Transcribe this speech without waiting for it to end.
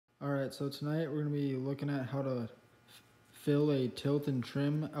Alright, so tonight we're going to be looking at how to fill a tilt and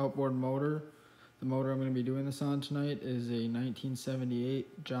trim outboard motor. The motor I'm going to be doing this on tonight is a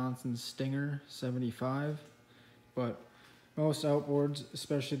 1978 Johnson Stinger 75, but most outboards,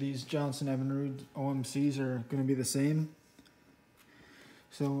 especially these Johnson Evinrude OMCs, are going to be the same.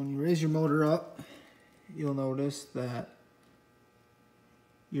 So when you raise your motor up, you'll notice that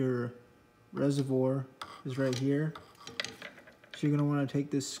your reservoir is right here. So you're going to want to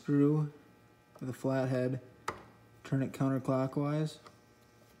take this screw with a flat head, turn it counterclockwise.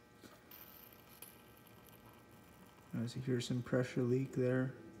 As you hear some pressure leak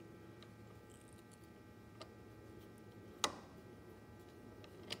there.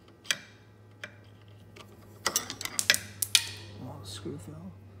 Oh, the screw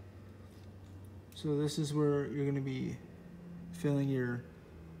fell. So this is where you're going to be filling or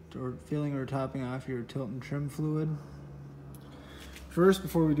topping off your tilt and trim fluid. First,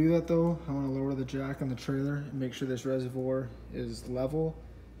 before we do that though, I want to lower the jack on the trailer and make sure this reservoir is level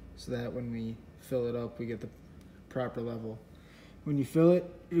so that when we fill it up, we get the proper level. When you fill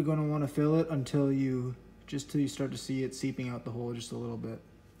it, you're going to want to fill it until you start to see it seeping out the hole just a little bit.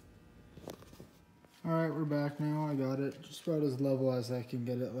 Alright, we're back now. I got it just about as level as I can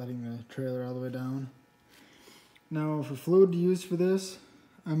get it, letting the trailer all the way down. Now for fluid to use for this,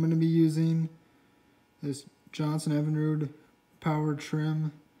 I'm going to be using this Johnson Evinrude Power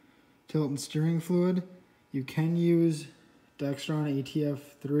Trim tilt and steering fluid. You can use Dextron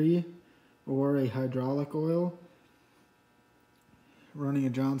ATF3 or a hydraulic oil. Running a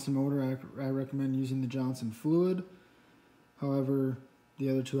Johnson motor, I recommend using the Johnson fluid. However,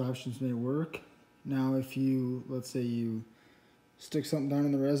 the other two options may work. Now if you, let's say you stick something down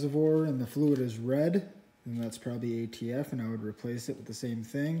in the reservoir and the fluid is red, then that's probably ATF and I would replace it with the same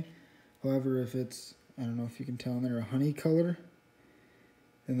thing. However, if it's, I don't know if you can tell in there, a honey color,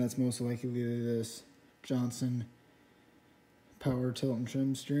 then that's most likely this Johnson Power Tilt and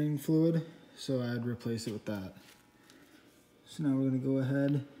Trim steering fluid, so I'd replace it with that. So now we're going to go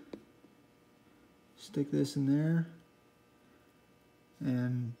ahead, stick this in there,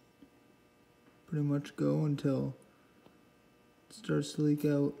 and pretty much go until it starts to leak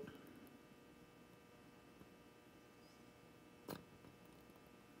out.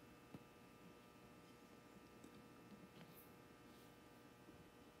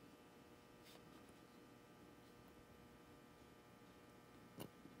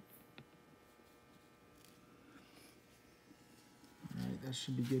 That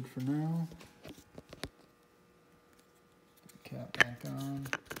should be good for now. Cap back on.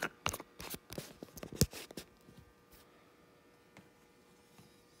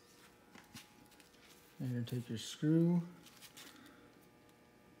 You're going to take your screw.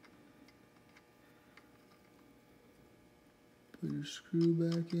 Put your screw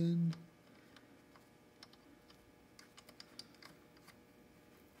back in.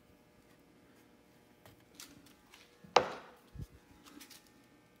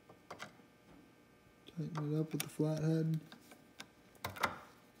 Tighten it up with the flathead.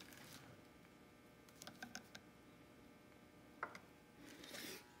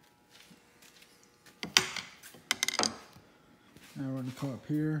 Now we're going to come up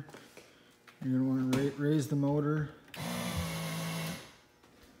here. You're going to want to raise the motor.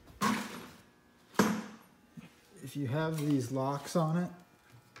 If you have these locks on it,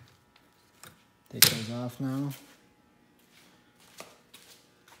 take those off now.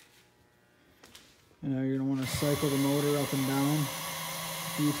 And now you're going to want to cycle the motor up and down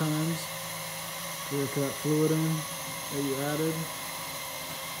a few times to work that fluid in that you added.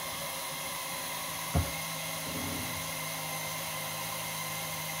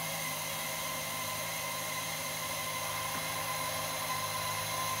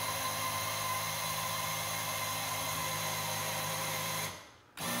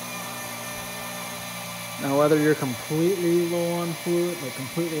 Now whether you're completely low on fluid, like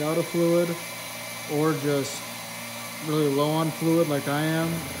completely out of fluid, or just really low on fluid like I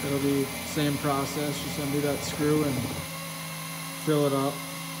am, it'll be the same process. Just undo that screw and fill it up.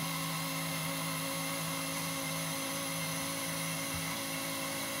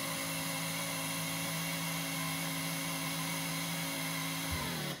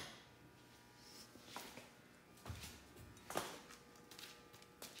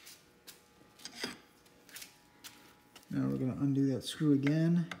 Now we're going to undo that screw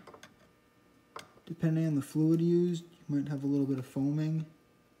again. Depending on the fluid used, you might have a little bit of foaming.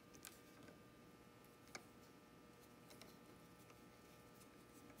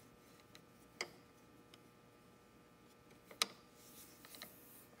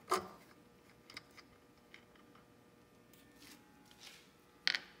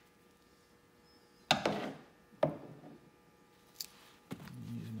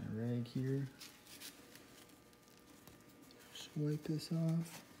 here. Just wipe this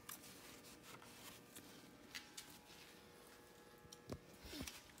off.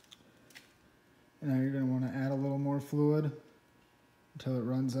 Now you're going to want to add a little more fluid until it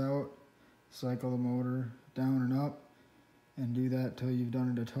runs out. Cycle the motor down and up, and do that till you've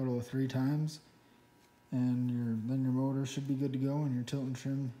done it a total of 3 times. And then your motor should be good to go, and your tilt and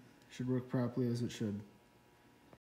trim should work properly as it should.